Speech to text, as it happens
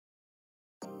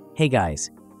Hey guys,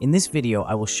 in this video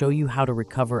I will show you how to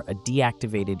recover a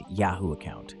deactivated Yahoo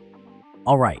account.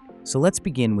 Alright, so let's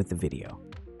begin with the video.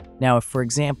 Now if, for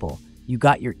example, you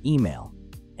got your email,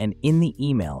 and in the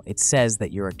email it says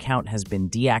that your account has been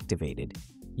deactivated,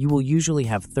 you will usually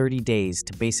have 30 days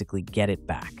to basically get it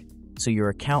back. So your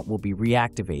account will be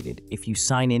reactivated if you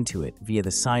sign into it via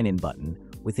the sign-in button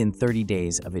within 30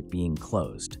 days of it being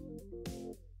closed.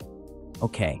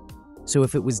 Okay, so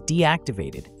if it was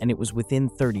deactivated and it was within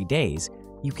 30 days,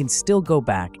 you can still go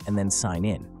back and then sign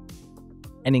in.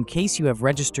 And in case you have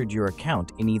registered your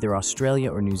account in either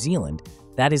Australia or New Zealand,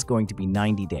 that is going to be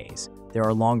 90 days. There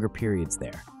are longer periods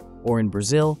there. Or in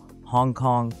Brazil, Hong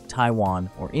Kong,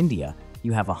 Taiwan, or India,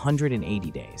 you have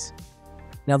 180 days.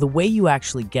 Now the way you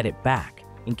actually get it back,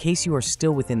 in case you are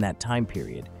still within that time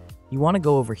period, you want to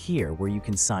go over here where you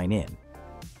can sign in.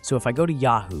 So if I go to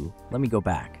Yahoo, let me go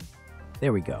back.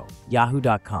 There we go,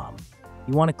 yahoo.com.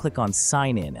 You want to click on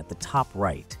Sign In at the top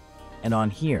right, and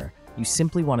on here, you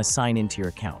simply want to sign into your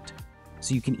account.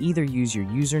 So you can either use your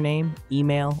username,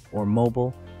 email, or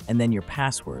mobile, and then your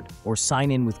password, or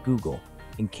sign in with Google,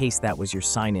 in case that was your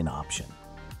sign-in option.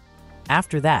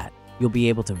 After that, you'll be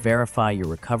able to verify your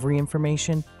recovery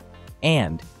information,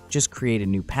 and just create a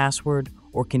new password,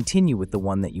 or continue with the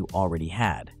one that you already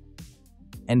had.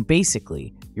 And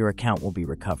basically, your account will be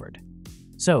recovered.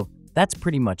 So, that's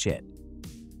pretty much it.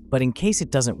 But in case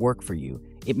it doesn't work for you,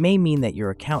 it may mean that your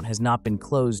account has not been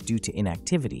closed due to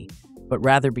inactivity, but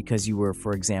rather because you were,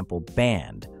 for example,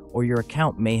 banned, or your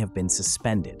account may have been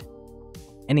suspended.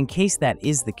 And in case that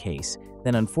is the case,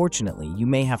 then unfortunately, you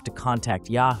may have to contact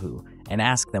Yahoo and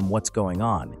ask them what's going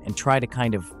on and try to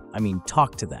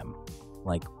talk to them.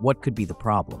 Like, what could be the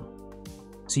problem?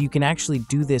 So you can actually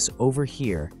do this over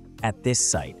here at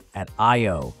this site at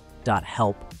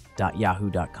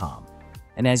io.help.yahoo.com.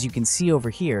 And as you can see over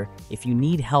here, if you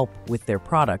need help with their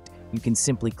product, you can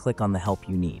simply click on the help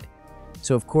you need.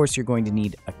 So of course you're going to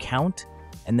need account,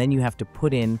 and then you have to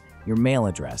put in your mail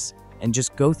address and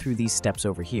just go through these steps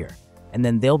over here. And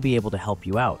then they'll be able to help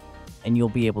you out, and you'll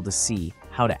be able to see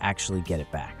how to actually get it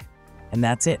back. And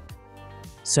that's it.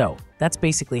 So that's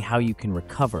basically how you can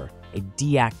recover a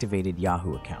deactivated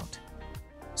Yahoo account.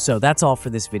 So that's all for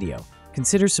this video.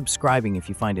 Consider subscribing if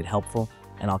you find it helpful,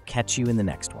 and I'll catch you in the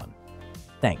next one.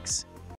 Thanks.